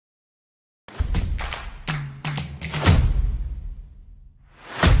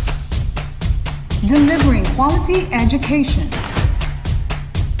delivering quality education,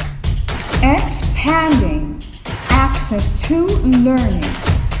 expanding access to learning,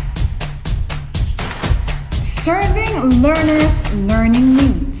 serving learners' learning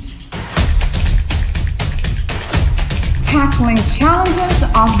needs, tackling challenges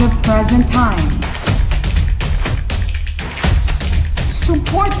of the present time,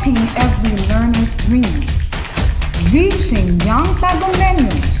 supporting every learner's dream, reaching young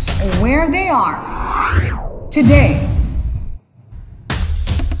Tagumeños where they are today.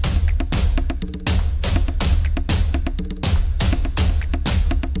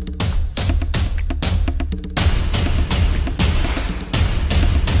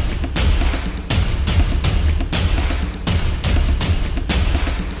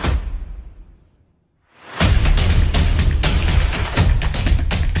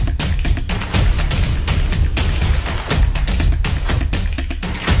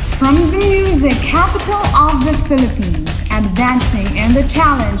 From the music capital of the Philippines, advancing in the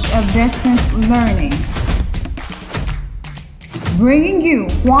challenge of distance learning, bringing you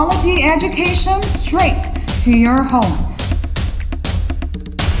quality education straight to your home.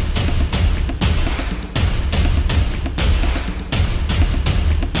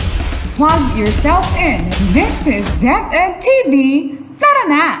 Plug yourself in. This is DepEd TV. Tara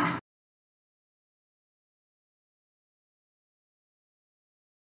na!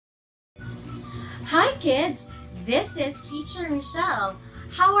 Hi kids, this is Teacher Michelle.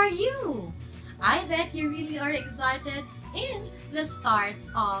 How are you? I bet you really are excited in the start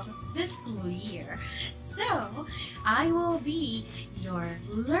of the school year. So, I will be your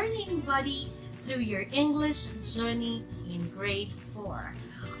learning buddy through your English journey in grade 4.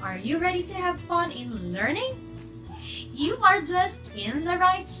 Are you ready to have fun in learning? You are just in the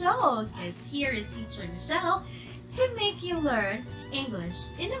right show, because here is Teacher Michelle to make you learn English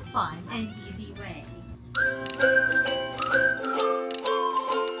in a fun and easy way.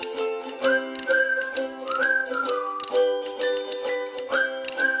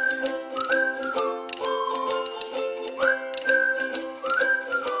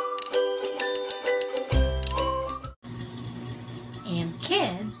 And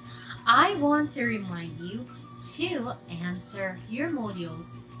kids, I want to remind you to answer your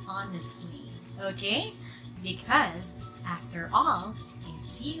modules honestly, okay? Because after all,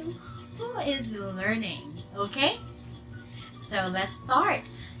 it's you who is learning, okay? So let's start.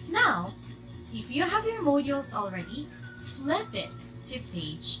 Now, if you have your modules already, flip it to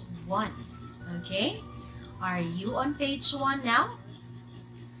page 1, okay? Are you on page 1 now?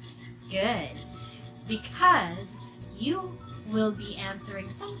 Good. It's because you will be answering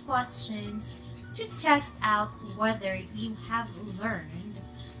some questions to test out whether you have learned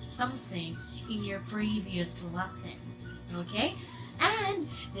something in your previous lessons, okay? And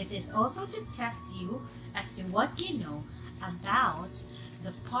this is also to test you as to what you know about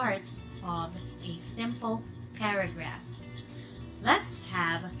the parts of a simple paragraph. Let's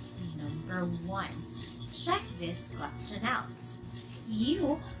have number 1. Check this question out.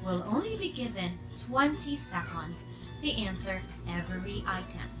 You will only be given 20 seconds to answer every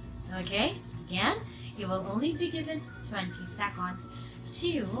item, okay? Again, you will only be given 20 seconds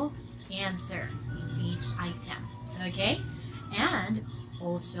to answer each item, okay? And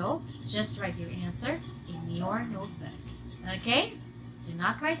also, just write your answer in your notebook, okay? Do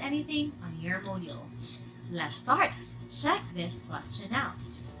not write anything on your module. Let's start. Check this question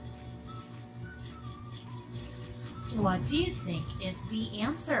out. What do you think is the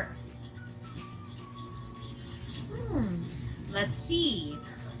answer? Let's see.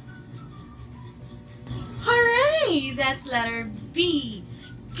 Hooray! That's letter B.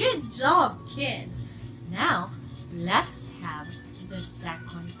 Good job, kids. Now, let's have the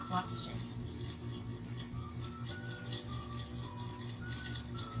second question.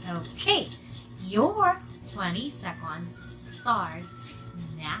 Okay, your 20 seconds starts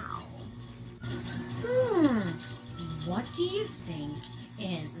now. What do you think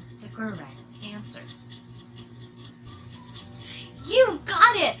is the correct answer? You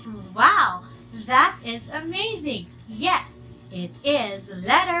got it! Wow, that is amazing. Yes, it is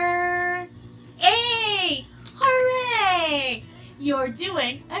letter A. Hooray! You're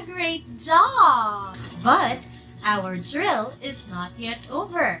doing a great job. But our drill is not yet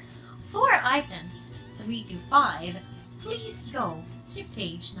over. For items 3 to 5, please go to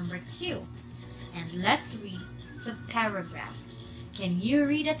page number 2. And let's read the paragraph. Can you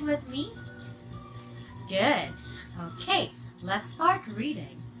read it with me? Good. Okay, let's start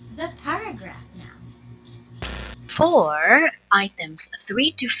reading the paragraph now. For items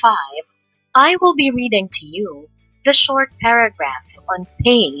 3 to 5, I will be reading to you the short paragraph on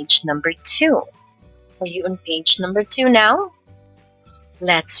page number 2. Are you on page number 2 now?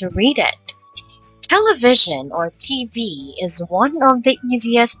 Let's read it. Television or TV is one of the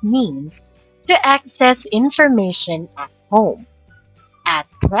easiest means to access information at home. At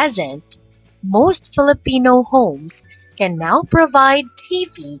present, most Filipino homes can now provide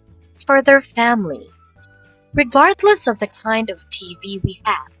TV for their family. Regardless of the kind of TV we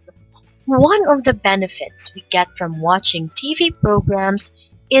have, one of the benefits we get from watching TV programs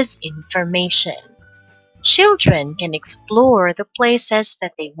is information. Children can explore the places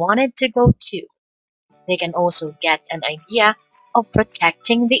that they wanted to go to. They can also get an idea of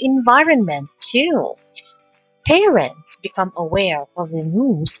protecting the environment too. Parents become aware of the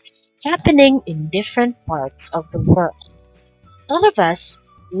news happening in different parts of the world. All of us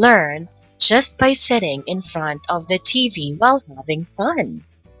learn just by sitting in front of the TV while having fun.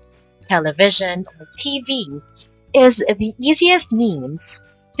 Television or TV is the easiest means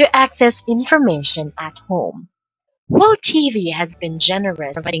to access information at home. While TV has been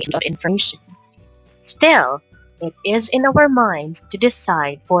generous in providing of information, still, it is in our minds to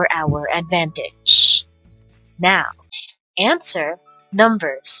decide for our advantage. Now, answer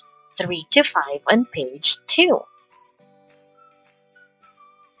numbers 3 to 5 on page 2.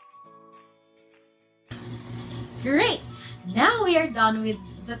 Great! Now we are done with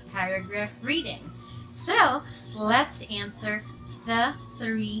the paragraph reading. So, let's answer the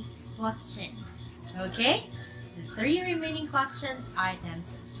 3 questions. Okay? The 3 remaining questions,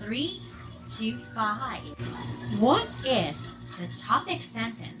 items 3 to 5. What is the topic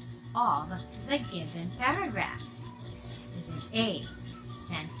sentence of the given paragraph? Is it A,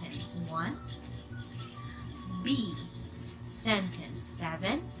 sentence 1, B, sentence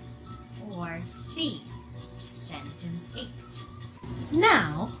 7, or C, sentence 8?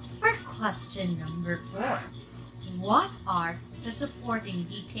 Now, for question number 4. What are the supporting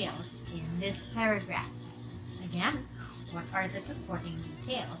details in this paragraph? Again, what are the supporting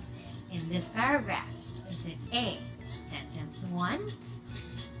details in this paragraph? Is it A, sentence 1,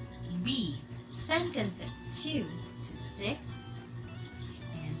 B, sentences 2 to 6,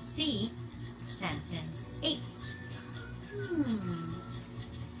 and C, sentence 8?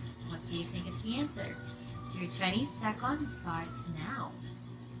 What do you think is the answer? Your 20 seconds starts now.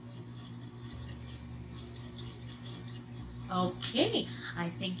 Okay, I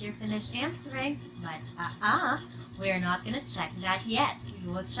think you're finished answering, but we're not gonna check that yet.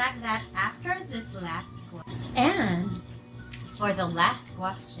 We will check that after this last question. And for the last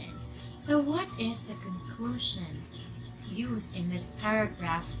question, so what is the conclusion used in this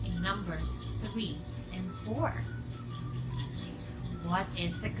paragraph in numbers 3 and 4? What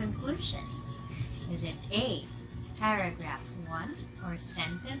is the conclusion? Is it A, paragraph 1 or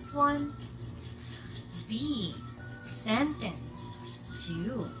sentence 1? B, sentence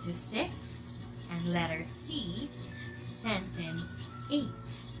 2 to 6, and letter C, sentence 8.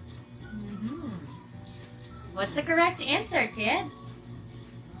 What's the correct answer, kids?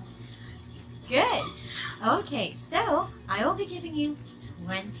 Good. Okay, so I will be giving you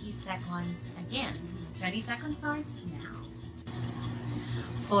 20 seconds again. 20 seconds starts now.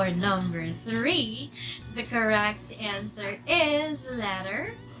 For number 3, the correct answer is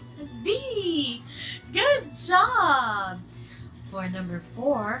letter B. Good job! For number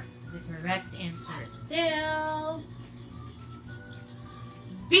 4, the correct answer is still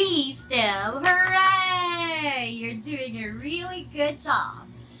B still. Hooray! You're doing a really good job.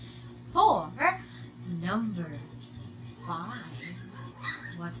 For number 5,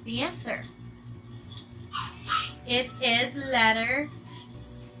 what's the answer? It is letter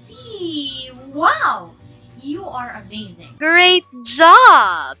C. Wow! You are amazing. Great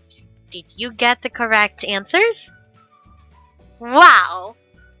job! Did you get the correct answers? Wow!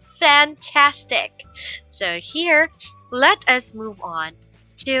 Fantastic! So here, let us move on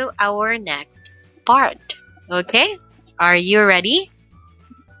to our next part. Okay? Are you ready?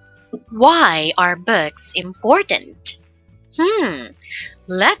 Why are books important?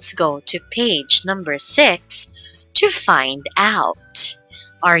 Let's go to page number 6 to find out.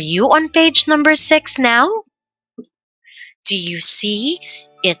 Are you on page number 6 now? Do you see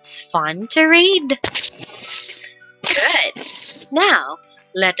it's fun to read? Good. Now,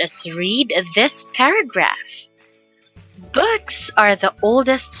 let us read this paragraph. Books are the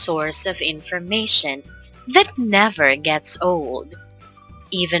oldest source of information that never gets old.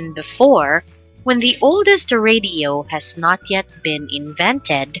 Even before, when the oldest radio has not yet been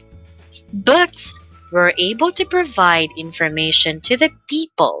invented, books were able to provide information to the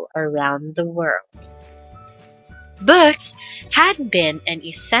people around the world. Books had been an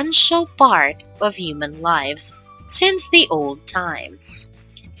essential part of human lives since the old times.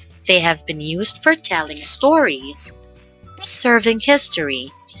 They have been used for telling stories, preserving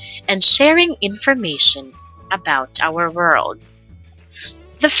history, and sharing information about our world.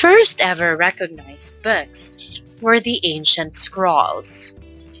 The first ever recognized books were the ancient scrolls.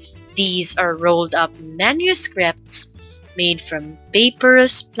 These are rolled up manuscripts made from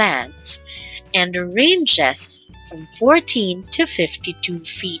papyrus plants and ranges from 14 to 52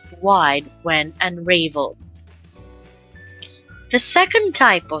 feet wide when unraveled. The second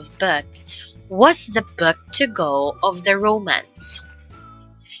type of book was the book to go of the Romans.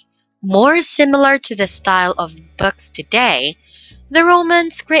 More similar to the style of books today, the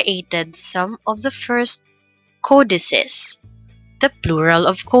Romans created some of the first codices, the plural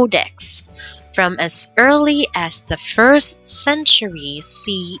of codex, from as early as the 1st century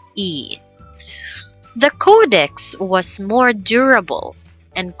CE. The codex was more durable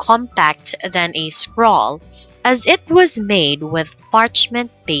and compact than a scroll, as it was made with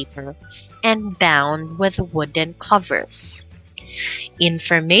parchment paper and bound with wooden covers.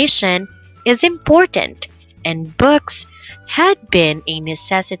 Information is important, and books had been a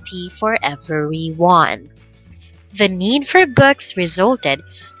necessity for everyone. The need for books resulted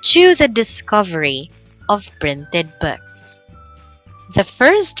to the discovery of printed books. The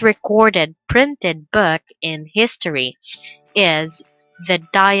first recorded printed book in history is the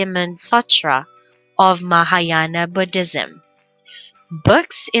Diamond Sutra of Mahayana Buddhism.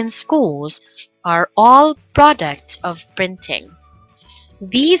 Books in schools are all products of printing.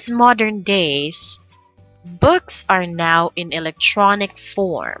 These modern days, books are now in electronic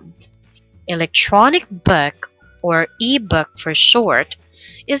form. Electronic book, or e-book for short,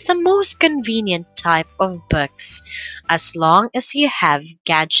 is the most convenient type of books as long as you have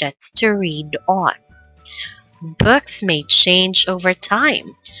gadgets to read on. Books may change over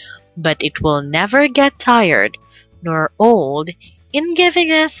time, but it will never get tired nor old in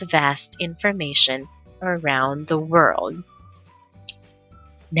giving us vast information around the world.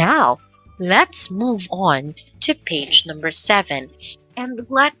 Now, let's move on to page number 7 and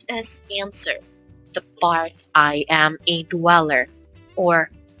let us answer the part I am a dweller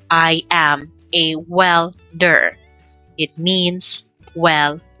or I am a welder. It means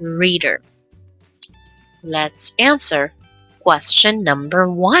well reader. Let's answer question number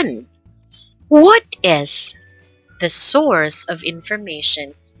 1. What is the source of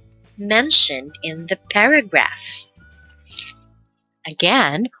information mentioned in the paragraph?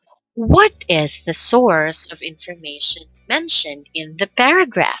 Again, what is the source of information mentioned in the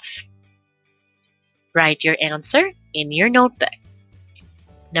paragraph? Write your answer in your notebook.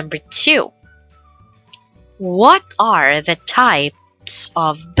 Number 2. What are the types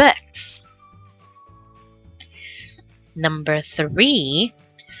of books? Number 3.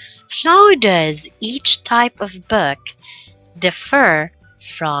 How does each type of book differ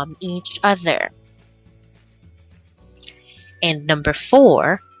from each other? And number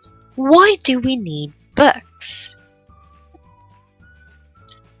 4. Why do we need books?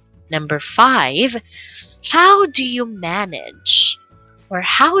 Number 5. How do you manage or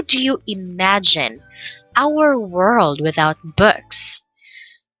how do you imagine our world without books?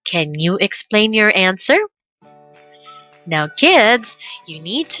 Can you explain your answer? Now, kids, you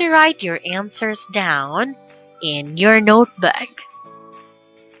need to write your answers down in your notebook.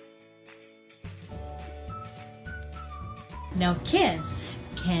 Now, kids,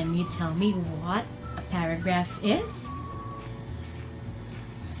 can you tell me what a paragraph is?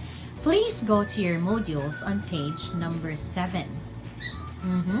 Please go to your modules on page number 7.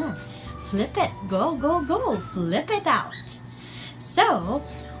 Flip it. Go, go, go. Flip it out. So,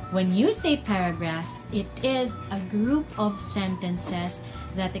 when you say paragraph, it is a group of sentences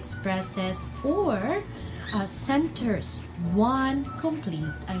that expresses or centers one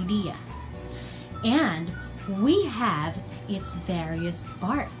complete idea. And we have its various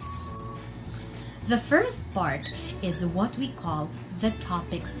parts. The first part is what we call the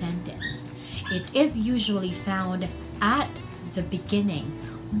topic sentence. It is usually found at the beginning,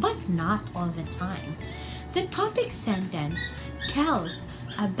 but not all the time. The topic sentence tells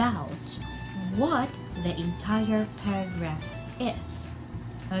about what the entire paragraph is.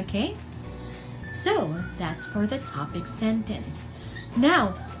 Okay? So that's for the topic sentence.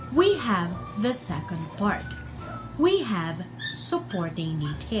 Now, we have the second part. We have supporting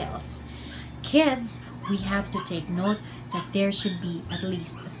details. Kids, we have to take note that there should be at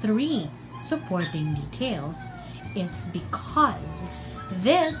least 3 supporting details. It's because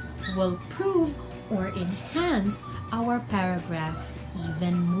this will prove or enhance our paragraph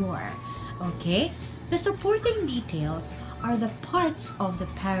even more. Okay? The supporting details are the parts of the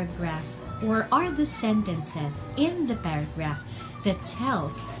paragraph or are the sentences in the paragraph that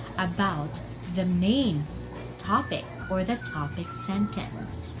tells about the main topic or the topic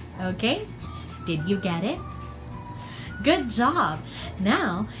sentence. Okay? Did you get it? Good job!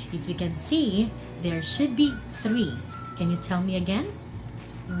 Now, if you can see, there should be 3. Can you tell me again?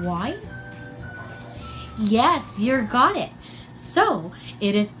 Why? Yes, you got it. So,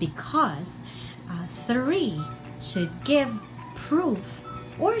 it is because 3 should give proof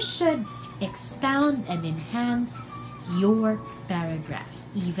or should expound and enhance your paragraph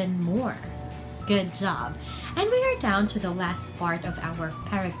even more. Good job. And we are down to the last part of our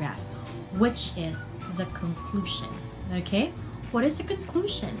paragraph, which is the conclusion. Okay? What is a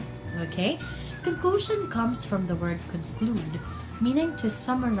conclusion? Okay? Conclusion comes from the word conclude, meaning to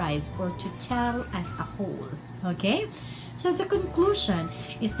summarize or to tell as a whole. Okay? So the conclusion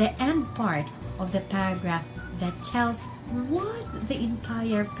is the end part of the paragraph that tells what the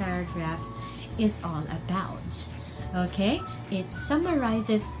entire paragraph is all about. Okay? It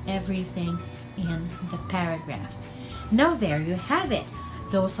summarizes everything in the paragraph. Now there you have it.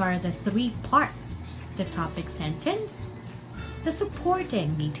 Those are the 3 parts: the topic sentence, the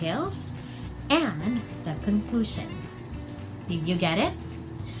supporting details, and the conclusion. Did you get it?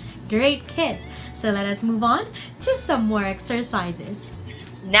 Great, kids! So let us move on to some more exercises.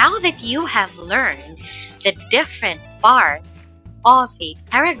 Now that you have learned the different parts of a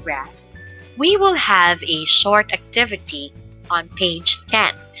paragraph, we will have a short activity on page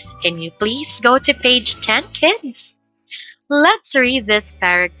 10. Can you please go to page 10, kids? Let's read this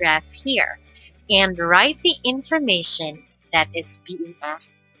paragraph here and write the information that is being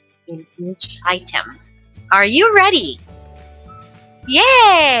asked in each item. Are you ready?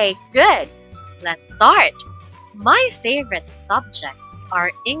 Yay! Good! Let's start. My favorite subjects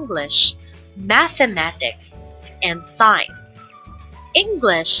are English, mathematics, and science.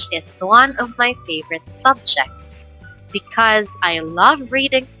 English is one of my favorite subjects because I love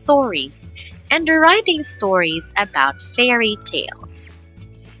reading stories and writing stories about fairy tales.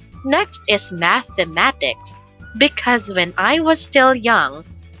 Next is mathematics because when I was still young,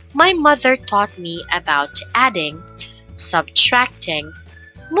 my mother taught me about adding, subtracting,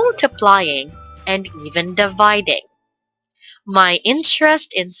 multiplying, and even dividing. My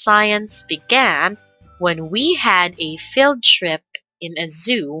interest in science began when we had a field trip in a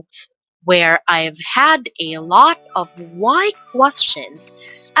zoo where I've had a lot of why questions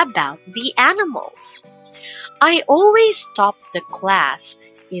about the animals. I always topped the class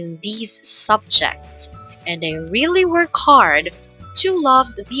in these subjects, and I really work hard to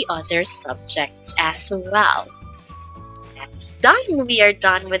love the other subjects as well. That's done. We are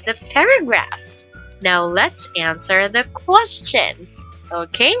done with the paragraph. Now let's answer the questions.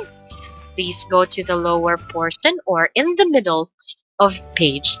 Okay? Please go to the lower portion or in the middle of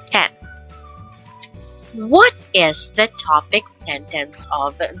page 10. What is the topic sentence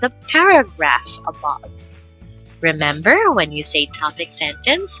of the paragraph above? Remember, when you say topic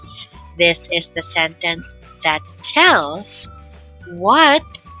sentence, this is the sentence that tells what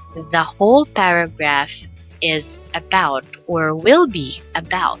the whole paragraph is about or will be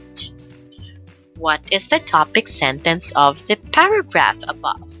about. What is the topic sentence of the paragraph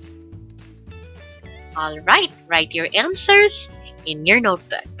above? Alright, write your answers in your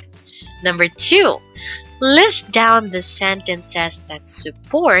notebook. Number 2, list down the sentences that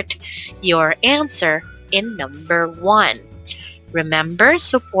support your answer in number 1. Remember,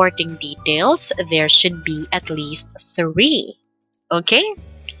 supporting details, there should be at least 3. Okay?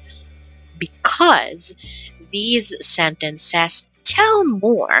 Because these sentences tell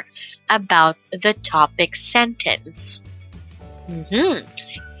more about the topic sentence.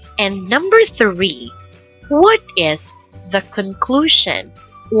 And number 3, what is the conclusion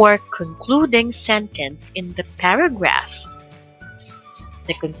or concluding sentence in the paragraph?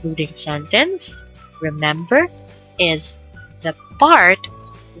 The concluding sentence, remember, is the part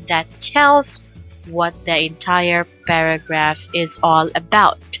that tells what the entire paragraph is all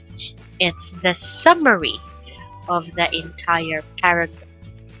about. It's the summary of the entire paragraph.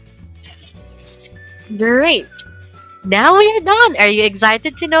 Great! Now we are done. Are you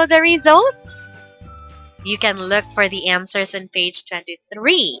excited to know the results? You can look for the answers on page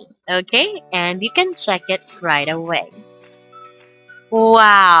 23, okay? And you can check it right away.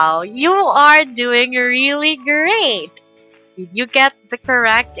 Wow, you are doing really great! Did you get the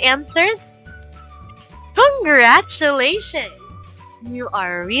correct answers? Congratulations! You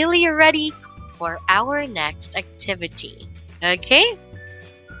are really ready for our next activity. Okay?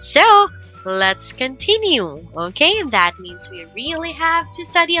 So, let's continue. Okay? That means we really have to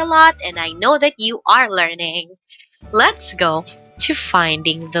study a lot, and I know that you are learning. Let's go to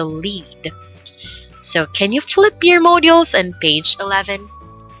finding the lead. So, can you flip your modules on page 11?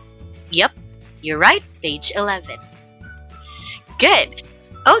 Yep, you're right, page 11. Good.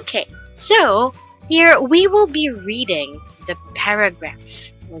 Okay, so here we will be reading the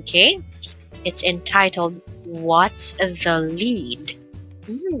paragraph. Okay, it's entitled What's the Lead?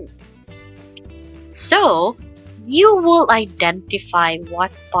 So, you will identify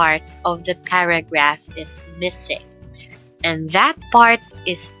what part of the paragraph is missing. And that part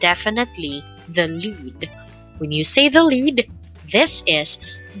is definitely the lead. When you say the lead, this is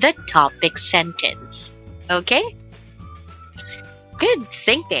the topic sentence. Okay? Good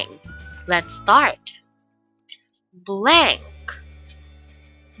thinking. Let's start. Blank.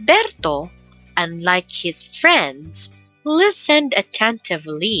 Berto, unlike his friends, listened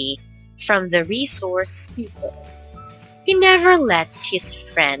attentively from the resource speaker. He never lets his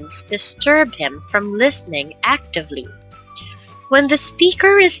friends disturb him from listening actively. When the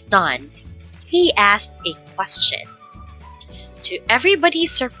speaker is done, he asked a question. To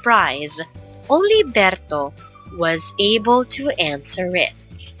everybody's surprise, only Berto was able to answer it.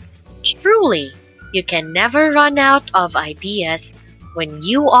 Truly, you can never run out of ideas when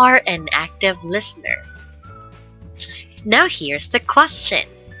you are an active listener. Now here's the question.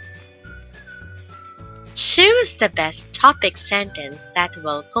 Choose the best topic sentence that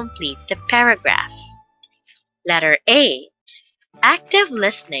will complete the paragraph. Letter A. Active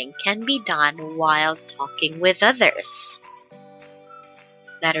listening can be done while talking with others.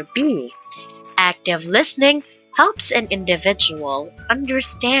 Letter B. Active listening helps an individual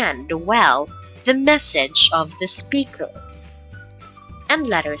understand well the message of the speaker. And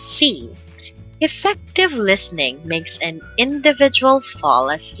letter C. Effective listening makes an individual fall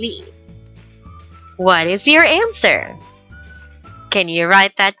asleep. What is your answer? Can you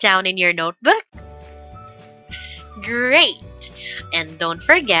write that down in your notebook? Great! And don't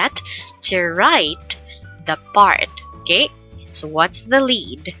forget to write the part, okay? So what's the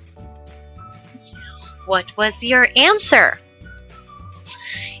lead? What was your answer?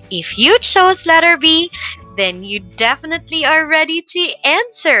 If you chose letter B, then you definitely are ready to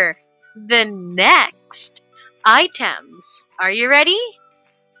answer the next items. Are you ready?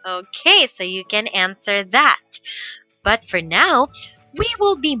 Okay, so you can answer that. But for now, we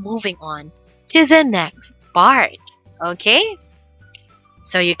will be moving on to the next part. Okay?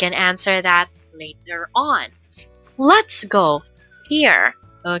 So you can answer that later on. Let's go here.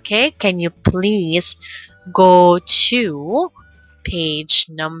 Okay, can you please go to page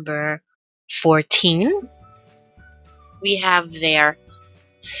number 14? We have there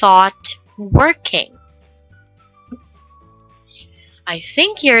thought working. I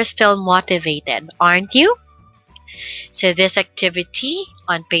think you're still motivated, aren't you? So this activity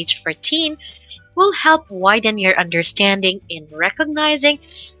on page 14 will help widen your understanding in recognizing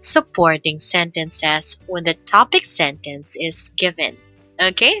supporting sentences when the topic sentence is given.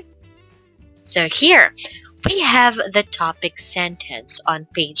 Okay? So here, we have the topic sentence on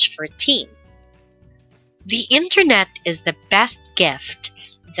page 14. The internet is the best gift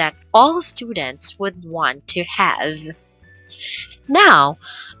that all students would want to have. Now,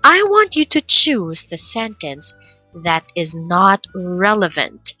 I want you to choose the sentence that is not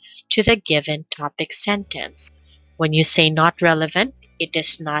relevant to the given topic sentence. When you say not relevant, it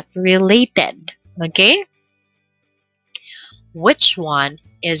is not related. Okay? Which one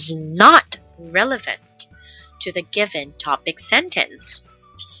is not relevant to the given topic sentence?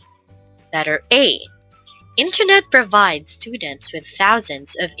 Letter A. Internet provides students with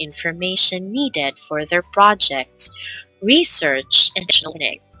thousands of information needed for their projects, research, and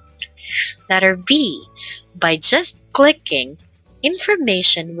learning. Letter B. By just clicking,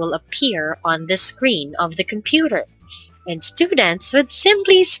 information will appear on the screen of the computer, and students would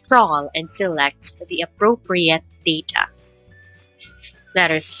simply scroll and select the appropriate data.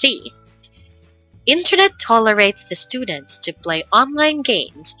 Letter C. Internet tolerates the students to play online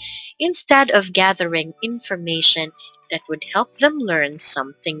games instead of gathering information that would help them learn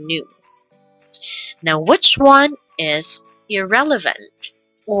something new. Now, which one is irrelevant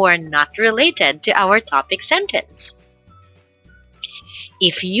or not related to our topic sentence?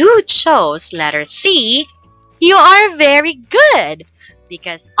 If you chose letter C, you are very good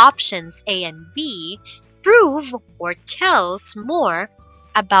because options A and B prove or tells more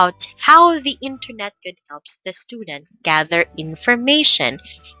about how the internet could help the student gather information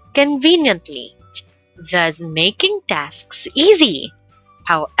conveniently, thus making tasks easy.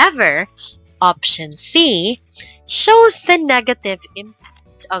 However, option C shows the negative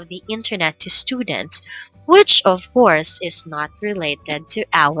impact of the internet to students, which of course is not related to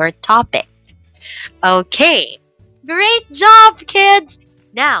our topic. Okay, great job, kids!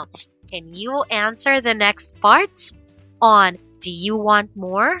 Now, can you answer the next parts on do you want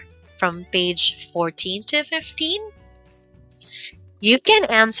more? from page 14 to 15? You can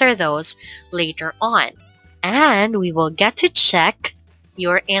answer those later on, and we will get to check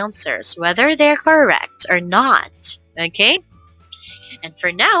your answers, whether they're correct or not. Okay? And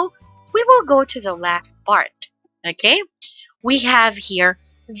for now, we will go to the last part. Okay? We have here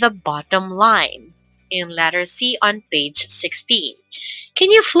the bottom line in letter C on page 16.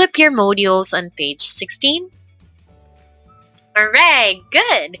 Can you flip your modules on page 16? Hooray!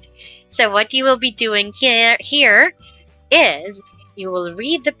 Good! So what you will be doing here is you will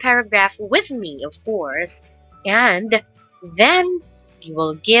read the paragraph with me, of course, and then you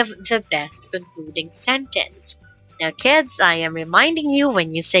will give the best concluding sentence. Now, kids, I am reminding you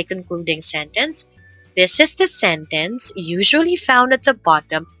when you say concluding sentence, this is the sentence usually found at the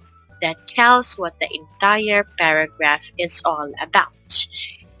bottom that tells what the entire paragraph is all about.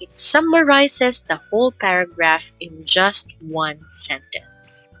 It summarizes the whole paragraph in just one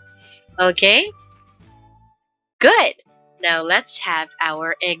sentence. Okay? Good! Now let's have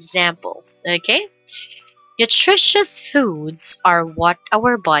our example. Okay? Nutritious foods are what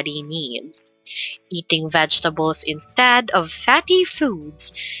our body needs. Eating vegetables instead of fatty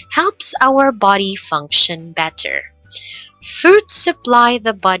foods helps our body function better. Fruits supply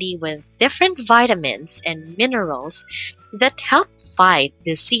the body with different vitamins and minerals that help fight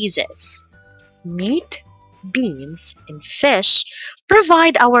diseases. Meat, beans, and fish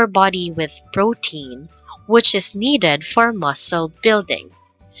provide our body with protein, which is needed for muscle building.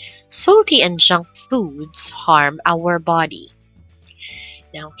 Salty and junk foods harm our body.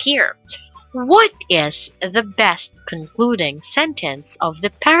 Now here, what is the best concluding sentence of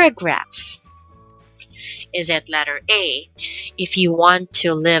the paragraph? Is it letter A, if you want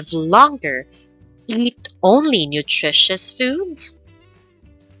to live longer, eat only nutritious foods?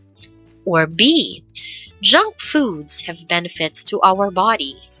 Or B, junk foods have benefits to our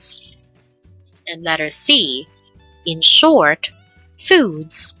bodies? And letter C, in short,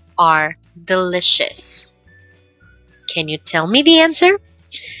 foods are delicious. Can you tell me the answer?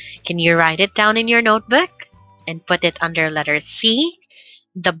 Can you write it down in your notebook and put it under letter C,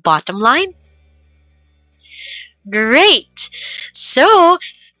 the bottom line? Great! So,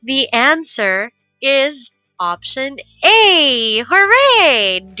 the answer is option A.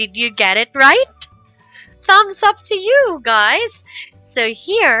 Hooray! Did you get it right? Thumbs up to you, guys! So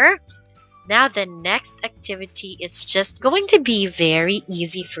here, now the next activity is just going to be very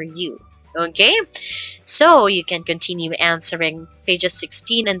easy for you. Okay? So you can continue answering pages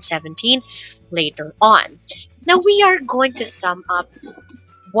 16 and 17 later on. Now we are going to sum up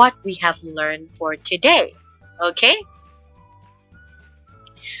what we have learned for today. Okay?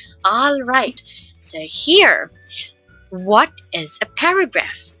 Alright, so here, what is a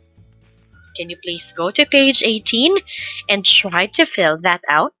paragraph? Can you please go to page 18 and try to fill that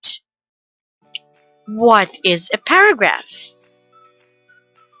out? What is a paragraph?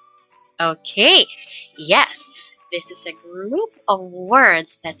 Okay, yes, this is a group of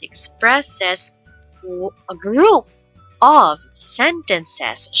words that expresses a group of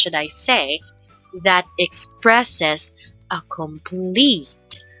sentences, should I say, that expresses a complete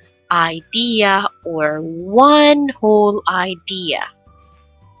idea or one whole idea.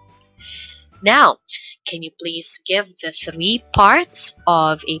 Now, can you please give the 3 parts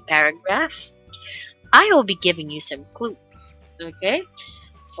of a paragraph? I will be giving you some clues, okay?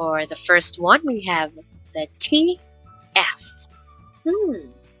 For the first one, we have the TF.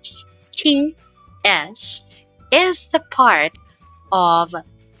 TS is the part of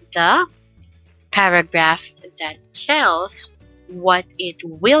the paragraph that tells what it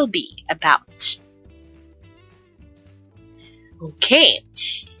will be about. Okay,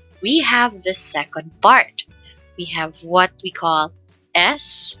 we have the second part. We have what we call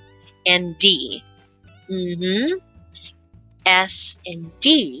S and D. S and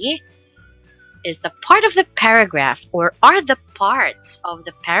D is the part of the paragraph, or are the parts of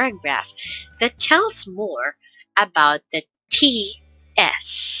the paragraph that tells more about the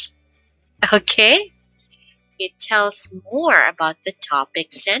TS. Okay? It tells more about the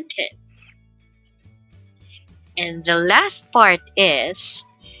topic sentence. And the last part is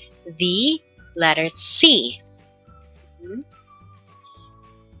the letter C.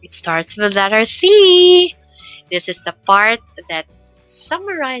 It starts with letter C. This is the part that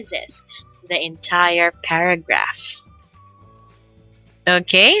summarizes the entire paragraph.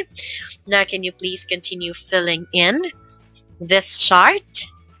 Okay? Now, can you please continue filling in this chart?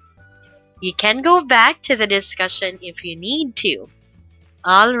 You can go back to the discussion if you need to.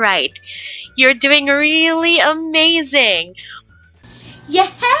 Alright, you're doing really amazing!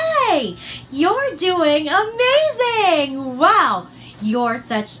 Yay! You're doing amazing! Wow! You're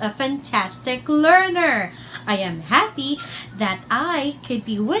such a fantastic learner. I am happy that I could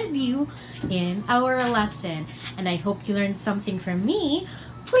be with you in our lesson, and I hope you learned something from me.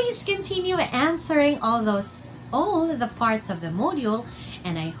 Please continue answering all the parts of the module,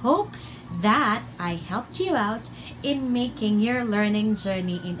 and I hope that I helped you out in making your learning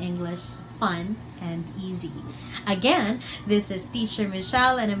journey in English fun and easy. Again, this is Teacher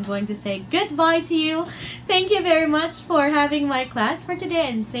Michelle, and I'm going to say goodbye to you. Thank you very much for having my class for today,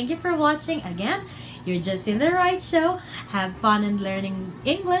 and thank you for watching. Again, you're just in the right show. Have fun in learning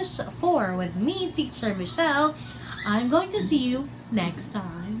English with me, Teacher Michelle. I'm going to see you next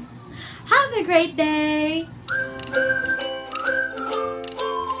time. Have a great day!